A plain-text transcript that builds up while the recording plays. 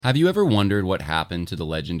Have you ever wondered what happened to the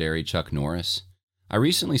legendary Chuck Norris? I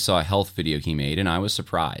recently saw a health video he made and I was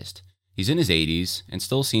surprised. He's in his 80s and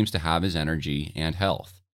still seems to have his energy and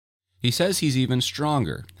health. He says he's even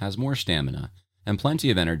stronger, has more stamina, and plenty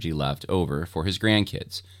of energy left over for his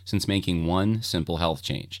grandkids since making one simple health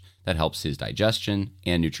change that helps his digestion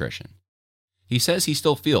and nutrition. He says he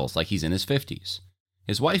still feels like he's in his 50s.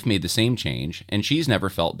 His wife made the same change and she's never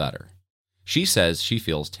felt better. She says she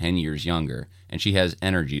feels 10 years younger and she has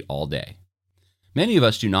energy all day. Many of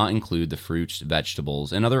us do not include the fruits,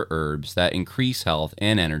 vegetables, and other herbs that increase health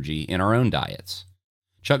and energy in our own diets.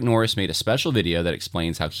 Chuck Norris made a special video that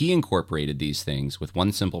explains how he incorporated these things with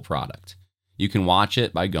one simple product. You can watch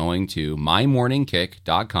it by going to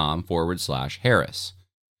mymorningkick.com/Harris.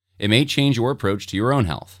 It may change your approach to your own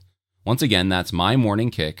health. Once again, that's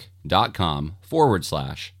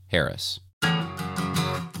mymorningkick.com/Harris.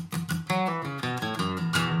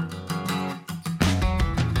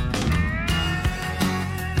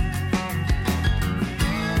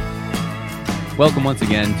 Welcome once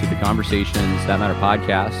again to the Conversations That Matter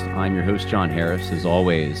podcast. I'm your host, John Harris, as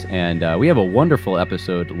always, and we have a wonderful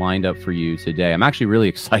episode lined up for you today. I'm actually really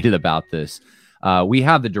excited about this. We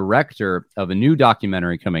have the director of a new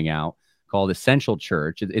documentary coming out called Essential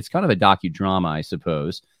Church. It's kind of a docudrama, I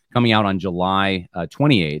suppose, coming out on July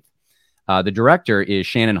 28th. The director is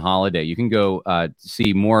Shannon Holliday. You can go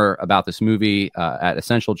see more about this movie at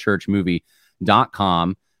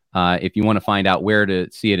essentialchurchmovie.com. If you want to find out where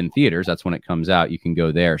to see it in theaters, that's when it comes out. You can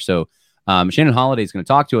go there. So Shannon Holliday is going to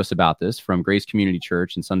talk to us about this from Grace Community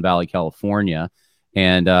Church in Sun Valley, California.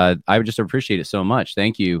 And I would just appreciate it so much.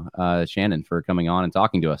 Thank you, Shannon, for coming on and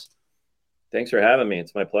talking to us. Thanks for having me.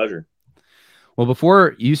 It's my pleasure. Well,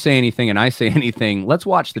 before you say anything and I say anything, let's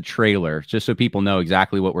watch the trailer just so people know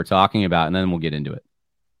exactly what we're talking about, and then we'll get into it.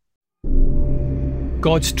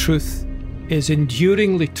 God's truth is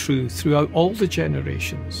enduringly true throughout all the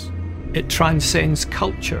generations. It transcends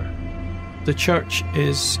culture. The church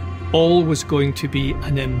is always going to be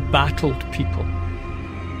an embattled people.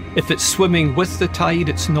 If it's swimming with the tide,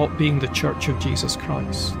 it's not being the church of Jesus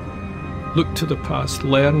Christ. Look to the past,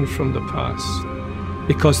 learn from the past,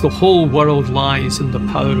 because the whole world lies in the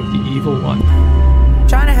power of the evil one.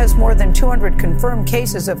 China has more than 200 confirmed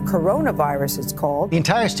cases of coronavirus, it's called. The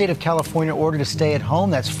entire state of California ordered to stay at home.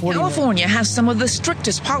 That's 40 California has some of the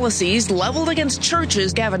strictest policies leveled against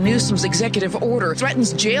churches. Gavin Newsom's executive order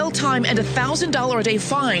threatens jail time and a $1,000 a day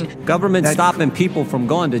fine. Government stopping people from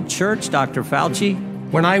going to church, Dr. Fauci.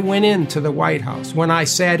 When I went into the White House, when I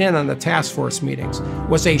sat in on the task force meetings,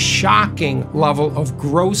 was a shocking level of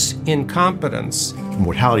gross incompetence. The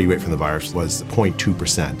mortality rate from the virus was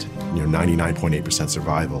 0.2%, 99.8%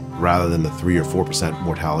 survival, rather than the 3 or 4%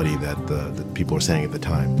 mortality that the people were saying at the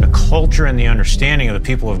time. The culture and the understanding of the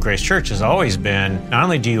people of Grace Church has always been, not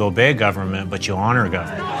only do you obey government, but you honor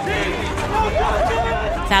government.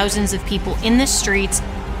 Thousands of people in the streets,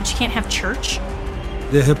 but you can't have church?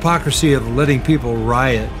 The hypocrisy of letting people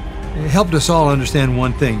riot helped us all understand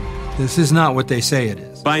one thing. This is not what they say it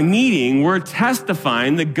is. By meeting, we're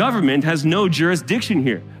testifying the government has no jurisdiction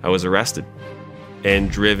here. I was arrested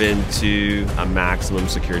and driven to a maximum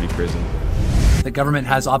security prison. The government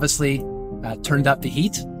has obviously turned up the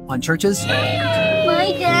heat on churches.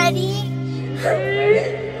 My daddy.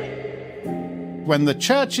 When the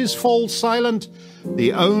churches fall silent,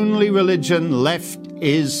 the only religion left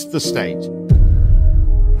is the state.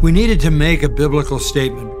 We needed to make a biblical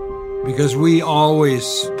statement because we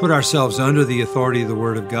always put ourselves under the authority of the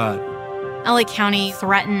Word of God. LA County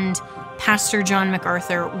threatened Pastor John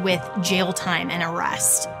MacArthur with jail time and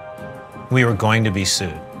arrest. We were going to be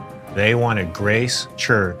sued. They wanted Grace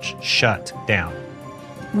Church shut down.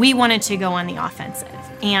 We wanted to go on the offensive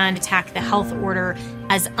and attack the health order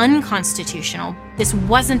as unconstitutional. This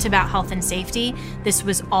wasn't about health and safety. This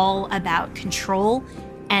was all about control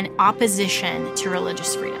and opposition to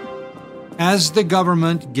religious freedom. As the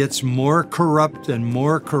government gets more corrupt and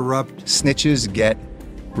more corrupt, snitches get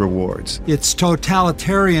rewards. Its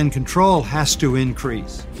totalitarian control has to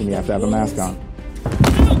increase. And you have to have a mask on.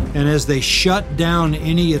 And as they shut down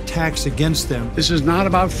any attacks against them, this is not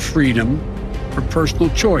about freedom or personal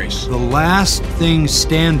choice. The last thing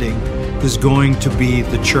standing is going to be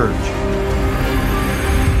the church.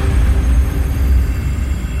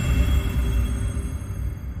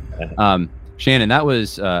 Shannon, that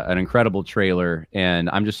was an incredible trailer, and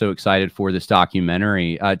I'm just so excited for this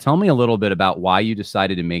documentary. Tell me a little bit about why you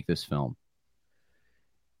decided to make this film.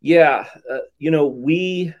 Yeah,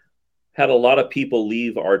 we had a lot of people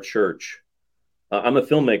leave our church. I'm a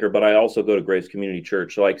filmmaker, but I also go to Grace Community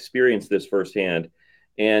Church, so I experienced this firsthand.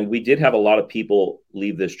 And we did have a lot of people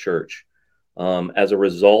leave this church. as a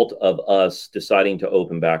result of us deciding to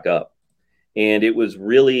open back up. And it was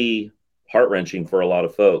really heart-wrenching for a lot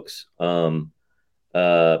of folks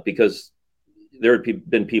because there had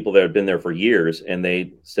been people that had been there for years, and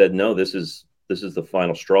they said, no, this is the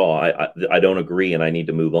final straw. I don't agree, and I need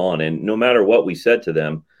to move on. And no matter what we said to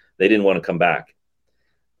them, they didn't want to come back.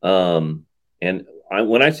 When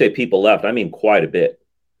I say people left, I mean quite a bit.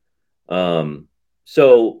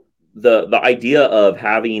 So the idea of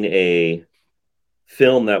having a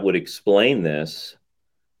film that would explain this,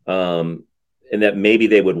 and that maybe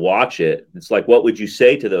they would watch it, it's like, what would you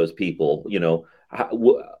say to those people? You know,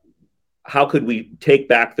 how could we take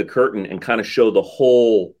back the curtain and kind of show the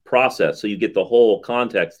whole process, so you get the whole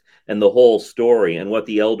context and the whole story and what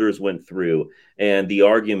the elders went through and the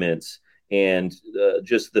arguments and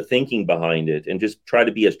just the thinking behind it, and just try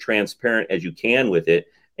to be as transparent as you can with it,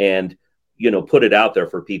 and, you know, put it out there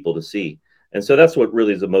for people to see. And so that's what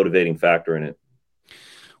really is a motivating factor in it.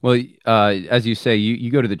 Well, as you say, you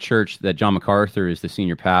go to the church that John MacArthur is the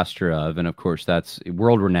senior pastor of, and of course that's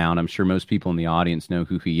world-renowned. I'm sure most people in the audience know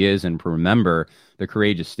who he is and remember the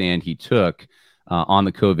courageous stand he took on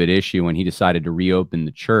the COVID issue when he decided to reopen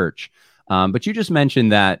the church. But you just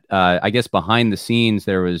mentioned that, I guess, behind the scenes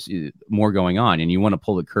there was more going on, and you want to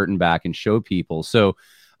pull the curtain back and show people. So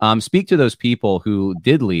speak to those people who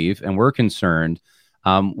did leave and were concerned.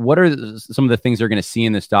 What are some of the things they're going to see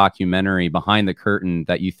in this documentary behind the curtain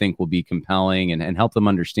that you think will be compelling and help them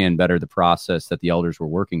understand better the process that the elders were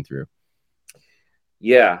working through?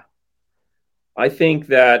 Yeah, I think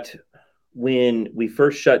that when we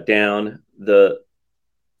first shut down, the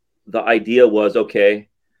idea was, okay,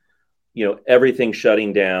 you know, everything's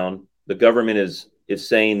shutting down. The government is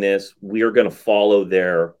saying this. We are going to follow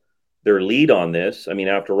their lead on this. I mean,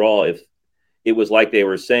 after all, if it was like they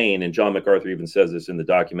were saying, and John MacArthur even says this in the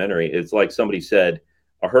documentary, it's like somebody said,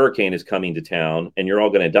 a hurricane is coming to town and you're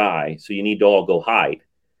all going to die, so you need to all go hide.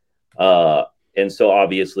 And so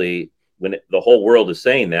obviously, when the whole world is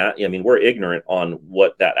saying that, I mean, we're ignorant on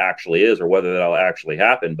what that actually is or whether that'll actually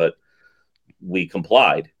happen, but we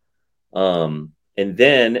complied. And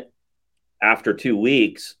then after 2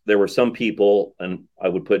 weeks, there were some people, and I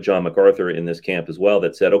would put John MacArthur in this camp as well,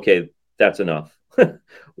 that said, okay, that's enough.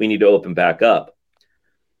 We need to open back up.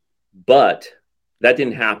 But that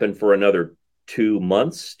didn't happen for another 2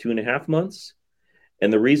 months, 2.5 months.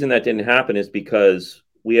 And the reason that didn't happen is because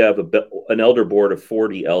we have an elder board of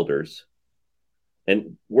 40 elders.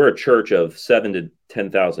 And we're a church of 7,000 to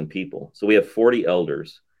 10,000 people. So we have 40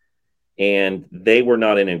 elders. And they were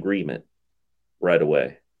not in agreement right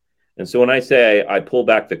away. And so when I say I pull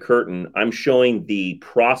back the curtain, I'm showing the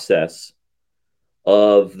process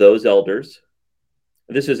of those elders.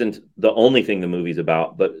 This isn't the only thing the movie's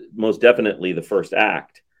about, but most definitely the first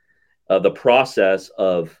act, the process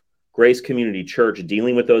of Grace Community Church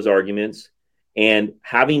dealing with those arguments and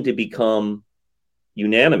having to become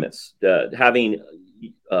unanimous, having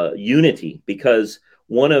unity, because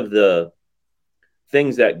one of the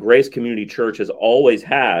things that Grace Community Church has always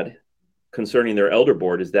had concerning their elder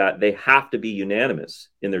board is that they have to be unanimous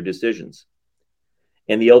in their decisions.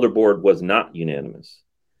 And the elder board was not unanimous.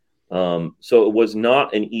 So it was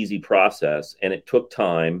not an easy process, and it took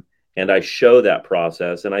time, and I show that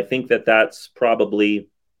process. And I think that that's probably,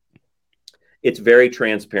 it's very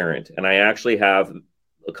transparent. And I actually have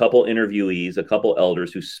a couple interviewees, a couple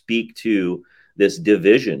elders who speak to this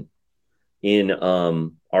division in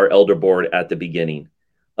our elder board at the beginning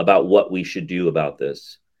about what we should do about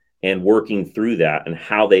this and working through that and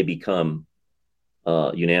how they become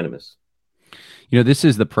unanimous. You know, this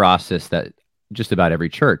is the process that just about every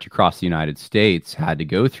church across the United States had to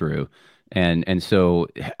go through. And so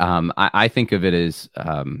I think of it as,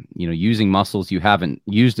 you know, using muscles you haven't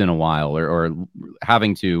used in a while, or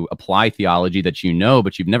having to apply theology that you know,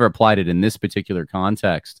 but you've never applied it in this particular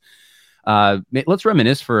context. Let's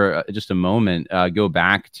reminisce for just a moment, go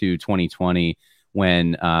back to 2020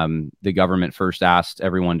 when the government first asked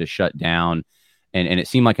everyone to shut down. And it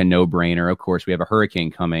seemed like a no-brainer. Of course, we have a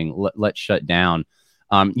hurricane coming. Let's shut down.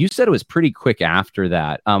 You said it was pretty quick after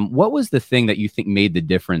that. What was the thing that you think made the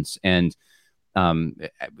difference and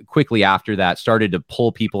quickly after that started to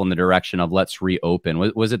pull people in the direction of let's reopen?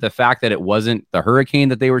 Was it the fact that it wasn't the hurricane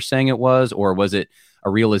that they were saying it was, or was it a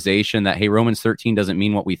realization that, hey, Romans 13 doesn't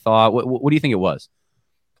mean what we thought? What do you think it was?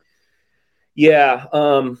 Yeah,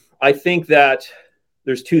 I think that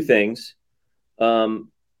there's two things.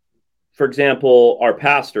 For example, our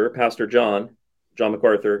pastor John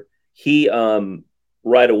MacArthur, he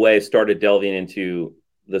right away started delving into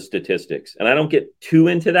the statistics. And I don't get too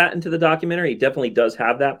into the documentary. He definitely does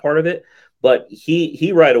have that part of it. But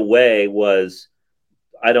he right away was,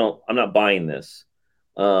 I'm not buying this.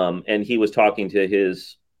 And he was talking to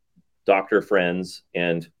his doctor friends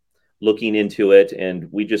and looking into it,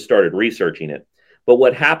 and we just started researching it. But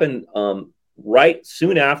what happened right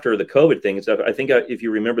soon after the COVID thing is, I think if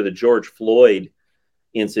you remember the George Floyd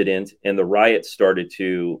incident, and the riots started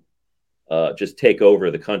to just take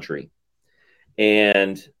over the country,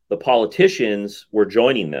 and the politicians were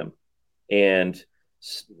joining them, and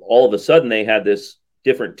all of a sudden they had this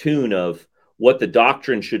different tune of what the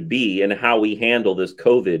doctrine should be and how we handle this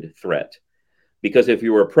COVID threat. Because if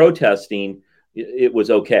you were protesting, it was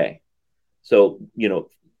okay. So,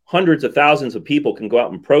 hundreds of thousands of people can go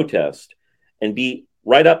out and protest and be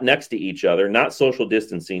right up next to each other, not social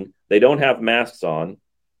distancing. They don't have masks on.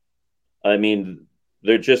 I mean,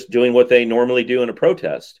 they're just doing what they normally do in a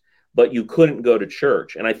protest, but you couldn't go to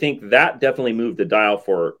church. And I think that definitely moved the dial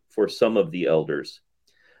for some of the elders,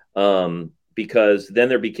 because then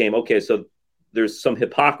there became, okay, so there's some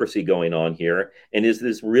hypocrisy going on here. And is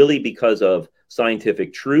this really because of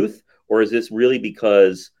scientific truth, or is this really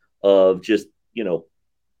because of just,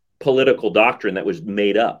 political doctrine that was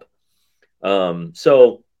made up?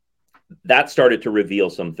 So that started to reveal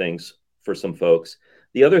some things for some folks.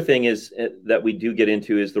 The other thing is that we do get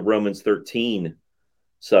into is the Romans 13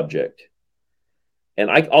 subject.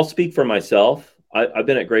 And I'll speak for myself. I've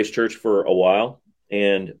been at Grace Church for a while.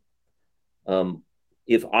 And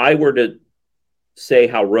if I were to say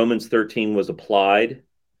how Romans 13 was applied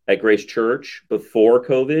at Grace Church before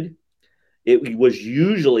COVID, it was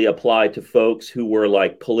usually applied to folks who were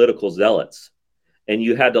like political zealots. And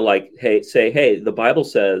you had to say, the Bible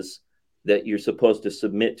says that you're supposed to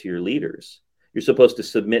submit to your leaders. You're supposed to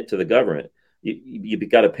submit to the government. You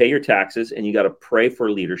got to pay your taxes, and you got to pray for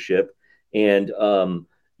leadership. And,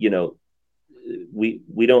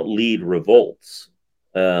 we don't lead revolts,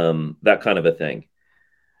 that kind of a thing.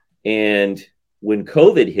 And when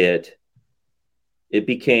COVID hit, it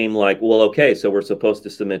became like, well, okay, so we're supposed to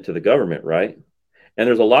submit to the government, right? And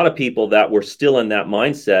there's a lot of people that were still in that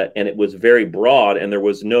mindset, and it was very broad, and there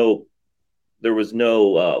was no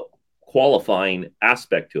qualifying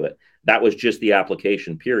aspect to it. That was just the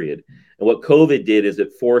application period. And what COVID did is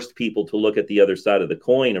it forced people to look at the other side of the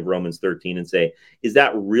coin of Romans 13 and say, is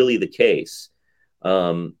that really the case?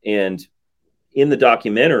 And in the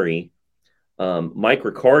documentary, Mike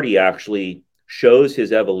Riccardi actually shows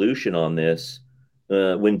his evolution on this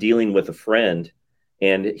when dealing with a friend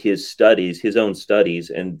and his own studies.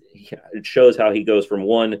 And it shows how he goes from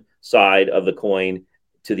one side of the coin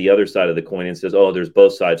to the other side of the coin and says, oh, there's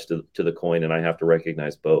both sides to the coin, and I have to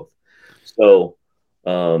recognize both. So,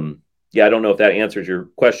 I don't know if that answers your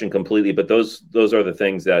question completely, but those are the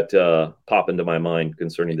things that pop into my mind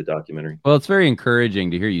concerning the documentary. Well, it's very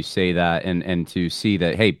encouraging to hear you say that and to see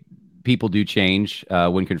that, hey, people do change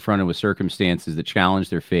when confronted with circumstances that challenge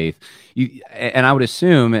their faith. And I would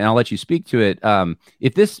assume, and I'll let you speak to it,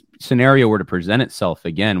 if this scenario were to present itself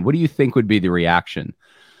again, what do you think would be the reaction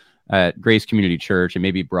at Grace Community Church, and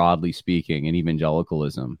maybe broadly speaking in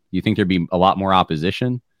evangelicalism? Do you think there'd be a lot more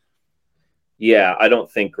opposition? Yeah, I don't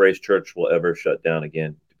think Grace Church will ever shut down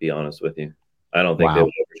again, to be honest with you. I don't think they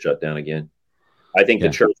will ever shut down again. I think the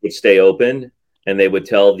church would stay open, and they would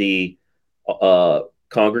tell the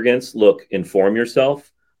congregants, look, inform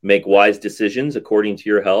yourself, make wise decisions according to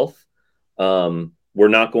your health. We're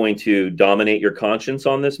not going to dominate your conscience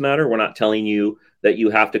on this matter. We're not telling you that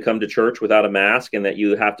you have to come to church without a mask and that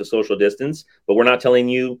you have to social distance, but we're not telling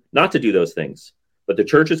you not to do those things. But the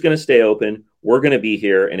church is going to stay open. We're going to be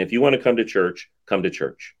here. And if you want to come to church, come to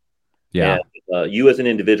church. Yeah. And, you as an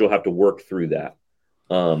individual have to work through that.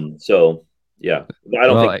 I don't think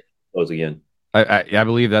it goes again. I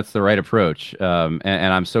believe that's the right approach.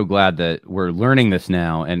 And I'm so glad that we're learning this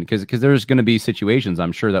now. And because there's going to be situations,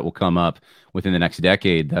 I'm sure, that will come up within the next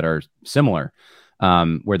decade that are similar,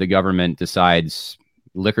 where the government decides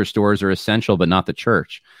liquor stores are essential, but not the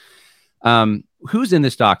church. Who's in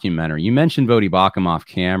this documentary? You mentioned Vodi Bakum off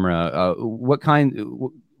camera.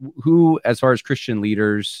 Who, as far as Christian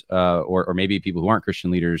leaders, or maybe people who aren't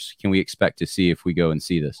Christian leaders, can we expect to see if we go and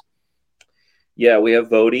see this? Yeah, we have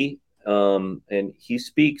Vodi. And he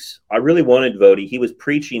speaks. I really wanted Vodi. He was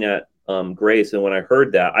preaching at Grace, and when I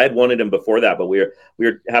heard that, I had wanted him before that, but we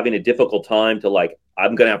were having a difficult time to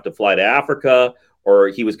I'm going to have to fly to Africa, or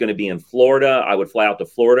he was going to be in Florida. I would fly out to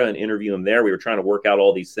Florida and interview him there. We were trying to work out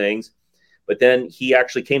all these things, but then he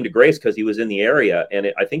actually came to Grace because he was in the area,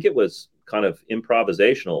 and I think it was kind of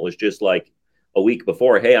improvisational. It was just like a week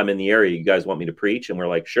before, hey, I'm in the area. You guys want me to preach? And we're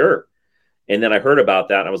like, sure. And then I heard about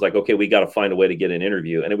that, and I was like, okay, we got to find a way to get an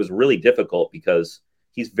interview. And it was really difficult because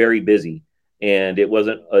he's very busy, and it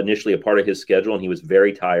wasn't initially a part of his schedule, and he was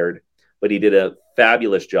very tired. But he did a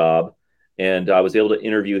fabulous job. And I was able to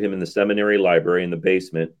interview him in the seminary library in the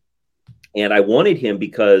basement. And I wanted him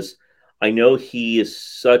because I know he is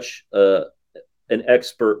such an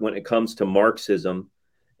expert when it comes to Marxism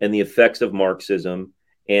and the effects of Marxism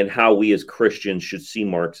and how we as Christians should see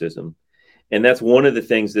Marxism. And that's one of the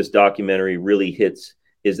things this documentary really hits,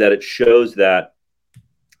 is that it shows that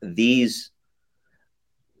the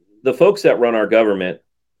folks that run our government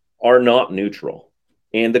are not neutral.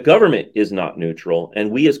 And the government is not neutral.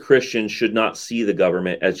 And we as Christians should not see the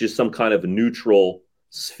government as just some kind of neutral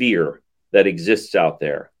sphere that exists out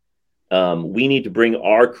there. We need to bring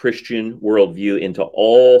our Christian worldview into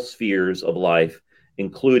all spheres of life,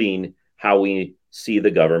 including how we see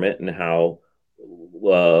the government and how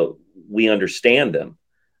we understand them.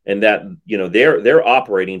 And that, they're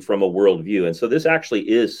operating from a worldview. And so this actually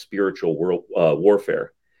is spiritual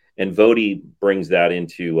warfare. And Vodi brings that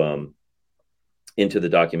into the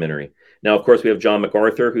documentary. Now, of course, we have John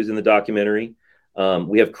MacArthur, who's in the documentary.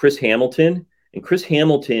 We have Chris Hamilton, and Chris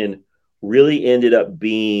Hamilton really ended up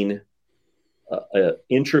being an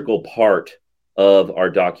integral part of our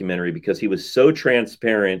documentary because he was so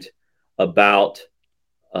transparent about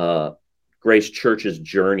Grace Church's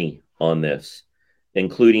journey on this,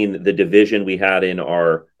 including the division we had in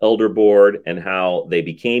our elder board and how they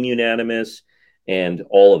became unanimous and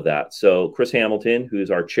all of that. So Chris Hamilton, who's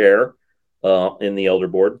our chair in the elder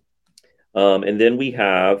board. And then we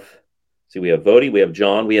have Vodi, we have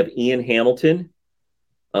John, we have Ian Hamilton.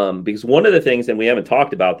 Because one of the things, and we haven't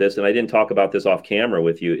talked about this, and I didn't talk about this off camera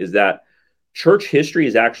with you, is that church history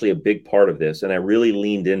is actually a big part of this. And I really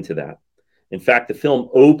leaned into that. In fact, the film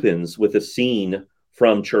opens with a scene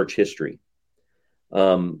from church history.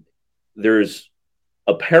 There's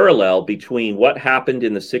a parallel between what happened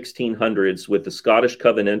in the 1600s with the Scottish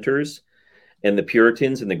Covenanters and the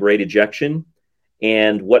Puritans and the Great Ejection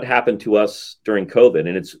and what happened to us during COVID.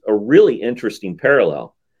 And it's a really interesting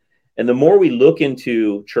parallel. And the more we look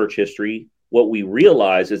into church history, what we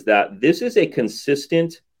realize is that this is a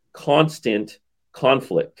consistent, constant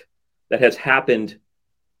conflict that has happened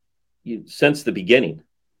since the beginning,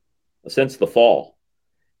 since the fall.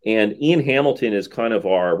 And Ian Hamilton is kind of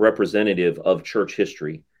our representative of church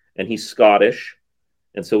history, and he's Scottish.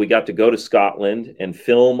 And so we got to go to Scotland and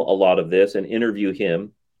film a lot of this and interview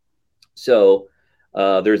him. So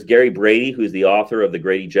there's Gary Brady, who's the author of The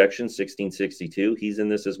Great Ejection, 1662. He's in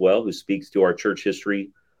this as well, who speaks to our church history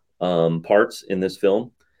parts in this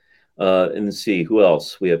film. And let's see, who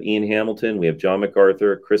else? We have Ian Hamilton, we have John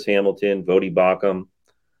MacArthur, Chris Hamilton, Vodi Bakum.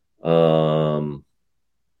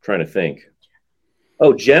 Trying to think.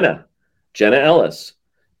 Oh, Jenna Ellis.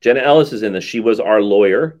 Jenna Ellis is in this. She was our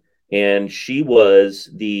lawyer, and she was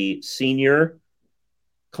the senior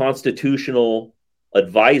constitutional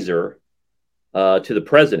advisor to the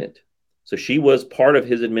president. So she was part of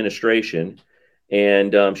his administration,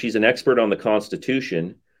 and she's an expert on the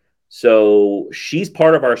Constitution. So she's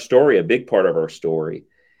part of our story, a big part of our story.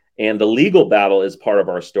 And the legal battle is part of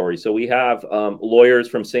our story. So we have lawyers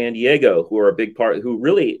from San Diego who are a big part, who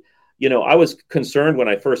really, I was concerned when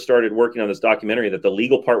I first started working on this documentary that the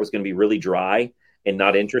legal part was going to be really dry and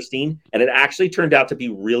not interesting. And it actually turned out to be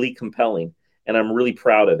really compelling. And I'm really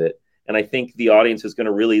proud of it. And I think the audience is going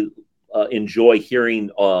to really enjoy hearing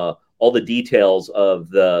all the details of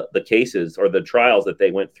the cases or the trials that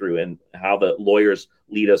they went through and how the lawyers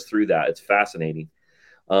lead us through that. It's fascinating.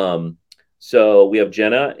 So we have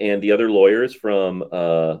Jenna and the other lawyers from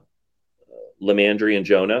Lemandry and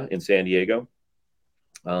Jonah in San Diego.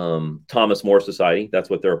 Thomas More Society, that's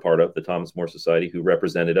what they're a part of, the Thomas More Society, who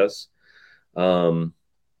represented us. And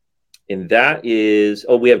that is,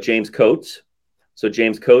 we have James Coates. So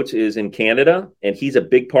James Coates is in Canada, and he's a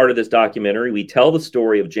big part of this documentary. We tell the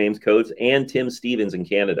story of James Coates and Tim Stevens in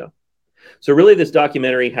Canada. So really this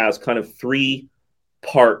documentary has kind of three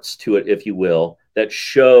parts to it, if you will, that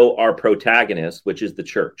show our protagonist, which is the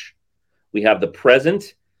church. We have the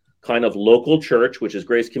present kind of local church, which is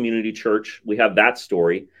Grace Community Church. We have that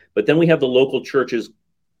story. But then we have the local churches,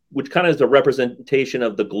 which kind of is a representation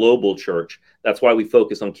of the global church. That's why we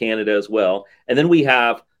focus on Canada as well. And then we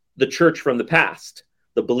have the church from the past,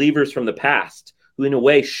 the believers from the past, who in a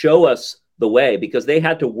way show us the way, because they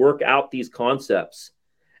had to work out these concepts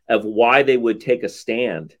of why they would take a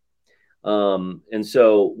stand. And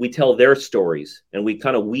so we tell their stories, and we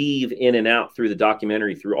kind of weave in and out through the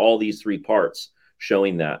documentary through all these three parts,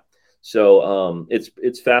 showing that. So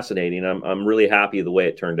it's fascinating. I'm really happy the way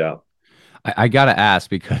it turned out. I got to ask,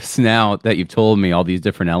 because now that you've told me all these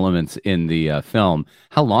different elements in the film,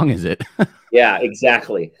 how long is it? Yeah,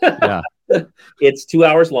 exactly. Yeah. It's 2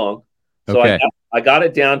 hours long. So okay. I got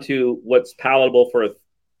it down to what's palatable for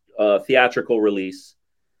theatrical release,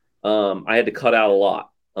 I had to cut out a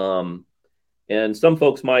lot. And some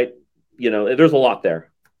folks might, there's a lot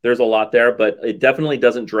there. There's a lot there, but it definitely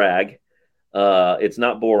doesn't drag. It's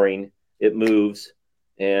not boring. It moves.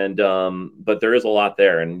 And but there is a lot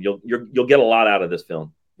there, and you'll get a lot out of this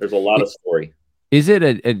film. There's a lot of story. Is it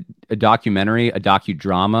a documentary, a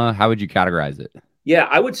docudrama? How would you categorize it? Yeah,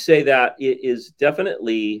 I would say that it is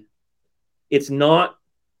definitely, it's not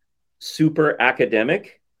super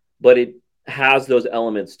academic, but it has those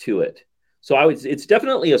elements to it. So it's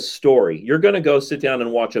definitely a story. You're going to go sit down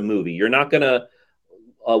and watch a movie. You're not going to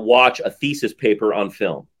watch a thesis paper on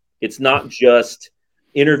film. It's not just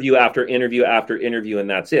interview after interview after interview, and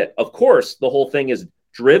that's it. Of course, the whole thing is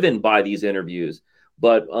driven by these interviews,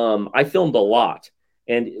 but I filmed a lot.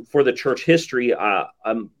 And for the church history,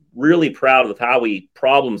 I'm really proud of how we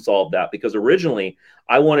problem solved that, because originally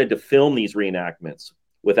I wanted to film these reenactments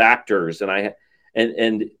with actors, and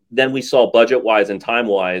then we saw budget wise and time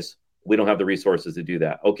wise, we don't have the resources to do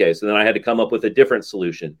that. Okay, so then I had to come up with a different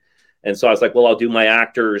solution. And so I was like, well, I'll do my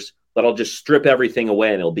actors, but I'll just strip everything away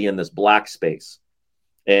and it'll be in this black space.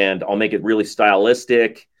 And I'll make it really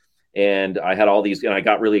stylistic. And I had all these, and I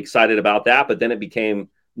got really excited about that, but then it became,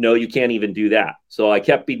 no, you can't even do that. So I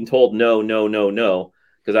kept being told no,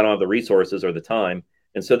 because I don't have the resources or the time.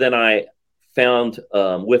 And so then I found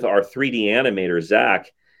with our 3D animator,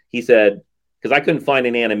 Zach, he said, because I couldn't find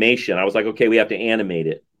an animation. I was like, okay, we have to animate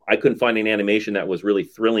it. I couldn't find an animation that was really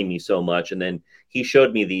thrilling me so much. And then he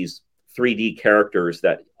showed me these 3D characters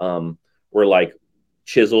that were like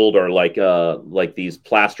chiseled or like these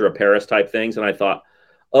plaster of Paris type things. And I thought,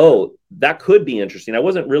 oh, that could be interesting. I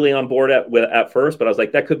wasn't really on board at first, but I was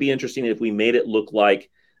like, that could be interesting if we made it look like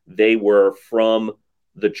they were from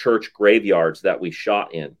the church graveyards that we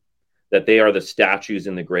shot in, that they are the statues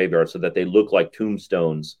in the graveyard, so that they look like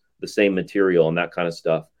tombstones, the same material and that kind of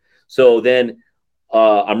stuff. So then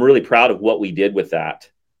I'm really proud of what we did with that.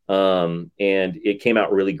 And it came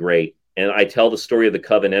out really great. And I tell the story of the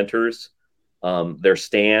Covenanters, their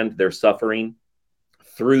stand, their suffering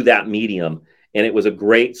through that medium. And it was a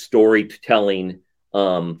great storytelling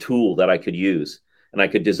tool that I could use. And I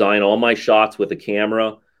could design all my shots with a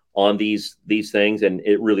camera on these things, and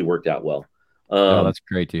it really worked out well. Oh, that's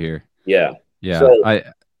great to hear. Yeah. Yeah. So,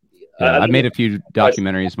 I've made a few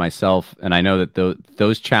documentaries myself, and I know that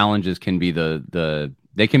those challenges can be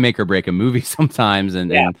they can make or break a movie sometimes.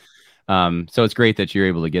 And so it's great that you're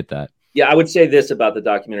able to get that. Yeah, I would say this about the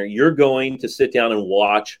documentary. You're going to sit down and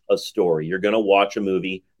watch a story. You're going to watch a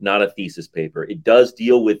movie, not a thesis paper. It does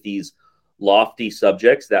deal with these lofty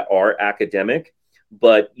subjects that are academic,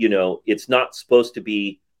 but, it's not supposed to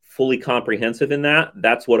be fully comprehensive in that.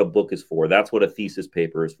 That's what a book is for. That's what a thesis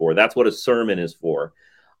paper is for. That's what a sermon is for.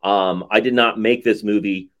 I did not make this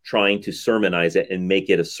movie trying to sermonize it and make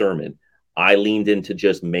it a sermon. I leaned into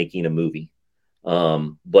just making a movie.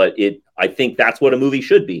 But I think that's what a movie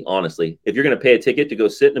should be, honestly. If you're going to pay a ticket to go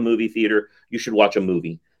sit in a movie theater, you should watch a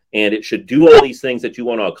movie. And it should do all these things that you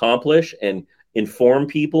want to accomplish and inform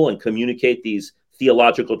people and communicate these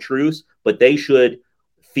theological truths, but they should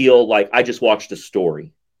feel like I just watched a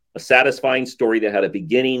story, a satisfying story that had a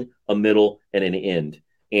beginning, a middle, and an end.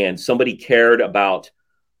 And somebody cared about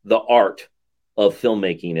the art of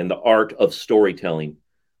filmmaking and the art of storytelling.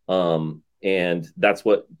 And that's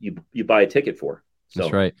what you buy a ticket for. So.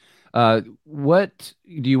 That's right. What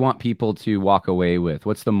do you want people to walk away with?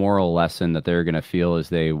 What's the moral lesson that they're going to feel as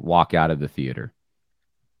they walk out of the theater?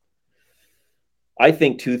 I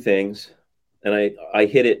think two things, and I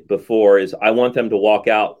hit it before, is I want them to walk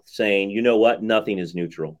out saying, you know what? Nothing is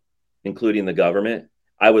neutral, including the government.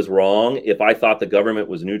 I was wrong. If I thought the government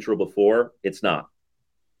was neutral before, it's not.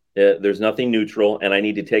 There's nothing neutral, and I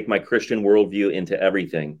need to take my Christian worldview into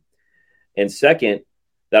everything. And second,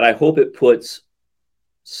 that I hope it puts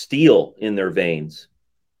steel in their veins.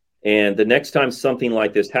 And the next time something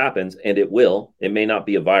like this happens, and it will, it may not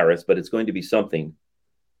be a virus, but it's going to be something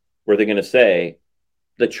where they're going to say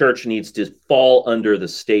the church needs to fall under the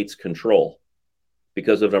state's control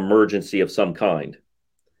because of an emergency of some kind.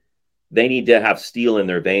 They need to have steel in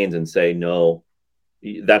their veins and say, no,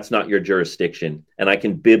 that's not your jurisdiction. And I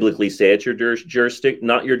can biblically say it's your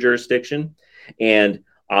not your jurisdiction. And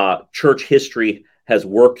church history has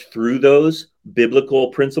worked through those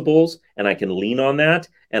biblical principles, and I can lean on that,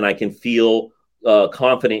 and I can feel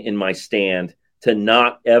confident in my stand to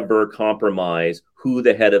not ever compromise who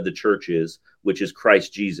the head of the church is, which is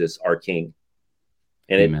Christ Jesus, our King.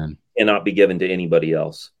 And Amen. It cannot be given to anybody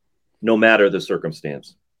else, no matter the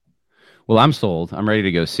circumstance. Well, I'm sold. I'm ready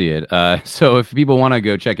to go see it. So if people want to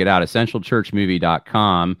go check it out,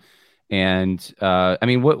 essentialchurchmovie.com. And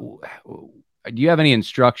do you have any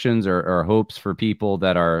instructions or hopes for people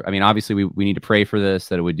that are, I mean, obviously we need to pray for this,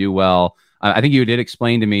 that it would do well. I think you did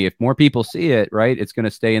explain to me, if more people see it, right, it's going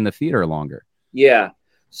to stay in the theater longer. Yeah.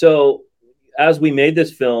 So as we made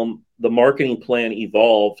this film, the marketing plan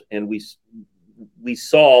evolved, and we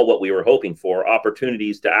saw what we were hoping for,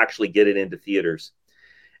 opportunities to actually get it into theaters.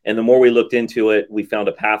 And the more we looked into it, we found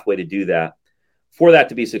a pathway to do that. For that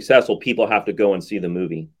to be successful, people have to go and see the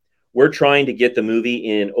movie. We're trying to get the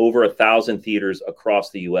movie in over 1,000 theaters across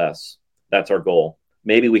the U.S. That's our goal.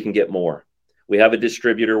 Maybe we can get more. We have a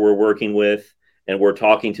distributor we're working with, and we're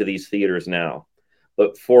talking to these theaters now.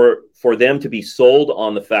 But for them to be sold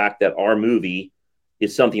on the fact that our movie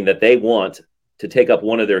is something that they want to take up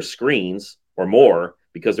one of their screens or more,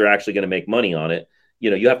 because they're actually going to make money on it,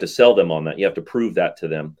 you have to sell them on that. You have to prove that to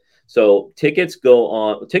them. So tickets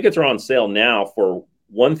are on sale now for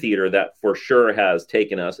one theater that for sure has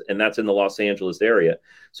taken us, and that's in the Los Angeles area.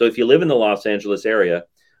 So if you live in the Los Angeles area,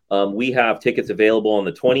 we have tickets available on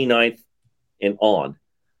the 29th and on.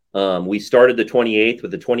 We started the 28th,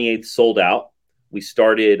 with the 28th sold out. We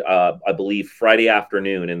started, I believe, Friday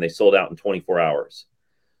afternoon, and they sold out in 24 hours.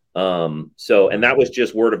 And that was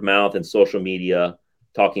just word of mouth and social media,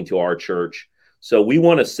 talking to our church. So we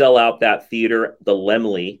want to sell out that theater, the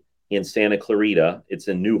Lemley in Santa Clarita. It's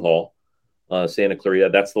in Newhall, Santa Clarita.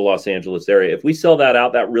 That's the Los Angeles area. If we sell that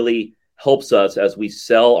out, that really helps us as we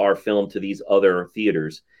sell our film to these other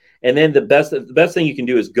theaters. And then the best thing you can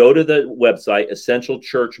do is go to the website,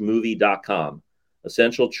 essentialchurchmovie.com.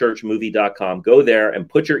 essentialchurchmovie.com. Go there and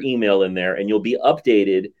put your email in there, and you'll be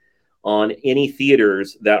updated on any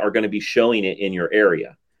theaters that are going to be showing it in your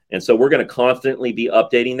area. And so we're going to constantly be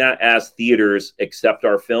updating that as theaters accept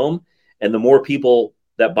our film. And the more people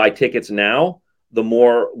that buy tickets now, the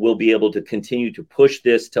more we'll be able to continue to push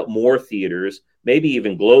this to more theaters, maybe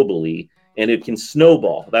even globally, and it can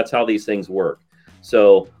snowball. That's how these things work.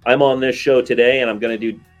 So I'm on this show today, and I'm going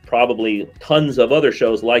to do probably tons of other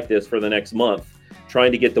shows like this for the next month,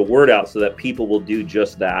 trying to get the word out so that people will do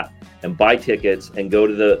just that and buy tickets and go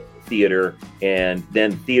to the theater. And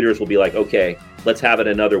then theaters will be like, okay, let's have it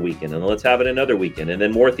another weekend, and let's have it another weekend. And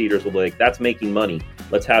then more theaters will be like, that's making money.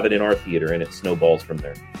 Let's have it in our theater. And it snowballs from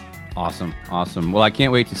there. Awesome. Well, I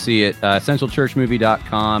can't wait to see it.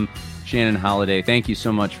 Essentialchurchmovie.com. Shannon Holliday, thank you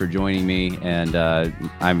so much for joining me. And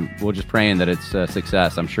we're just praying that it's a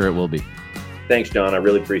success. I'm sure it will be. Thanks, John. I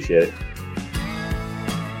really appreciate it.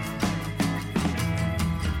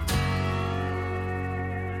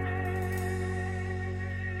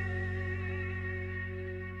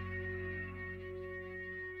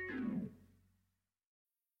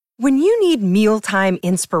 When you need mealtime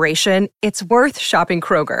inspiration, it's worth shopping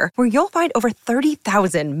Kroger, where you'll find over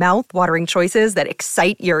 30,000 mouth-watering choices that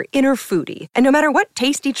excite your inner foodie. And no matter what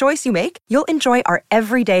tasty choice you make, you'll enjoy our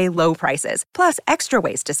everyday low prices, plus extra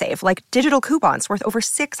ways to save, like digital coupons worth over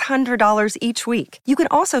 $600 each week. You can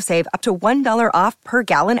also save up to $1 off per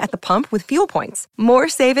gallon at the pump with fuel points. More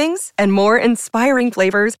savings and more inspiring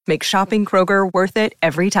flavors make shopping Kroger worth it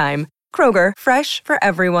every time. Kroger, fresh for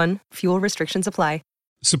everyone. Fuel restrictions apply.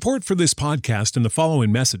 Support for this podcast and the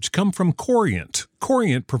following message come from Corient.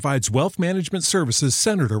 Corient provides wealth management services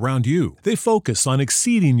centered around you. They focus on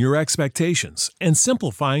exceeding your expectations and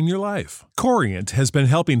simplifying your life. Corient has been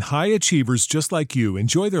helping high achievers just like you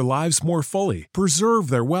enjoy their lives more fully, preserve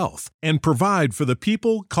their wealth, and provide for the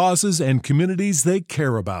people, causes, and communities they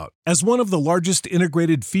care about. As one of the largest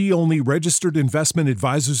integrated fee-only registered investment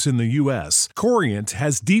advisors in the U.S., Corient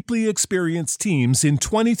has deeply experienced teams in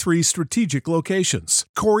 23 strategic locations.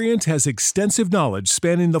 Corient has extensive knowledge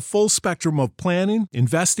spanning the full spectrum of planning,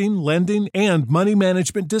 investing, lending, and money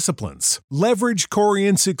management disciplines. Leverage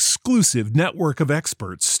Corient's exclusive network of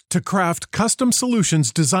experts to craft custom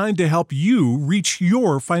solutions designed to help you reach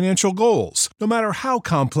your financial goals, no matter how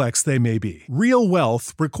complex they may be. Real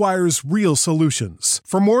wealth requires real solutions.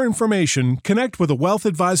 For more information, connect with a wealth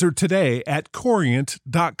advisor today at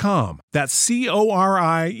Corient.com. That's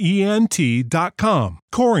Corient.com.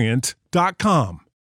 Corient.com.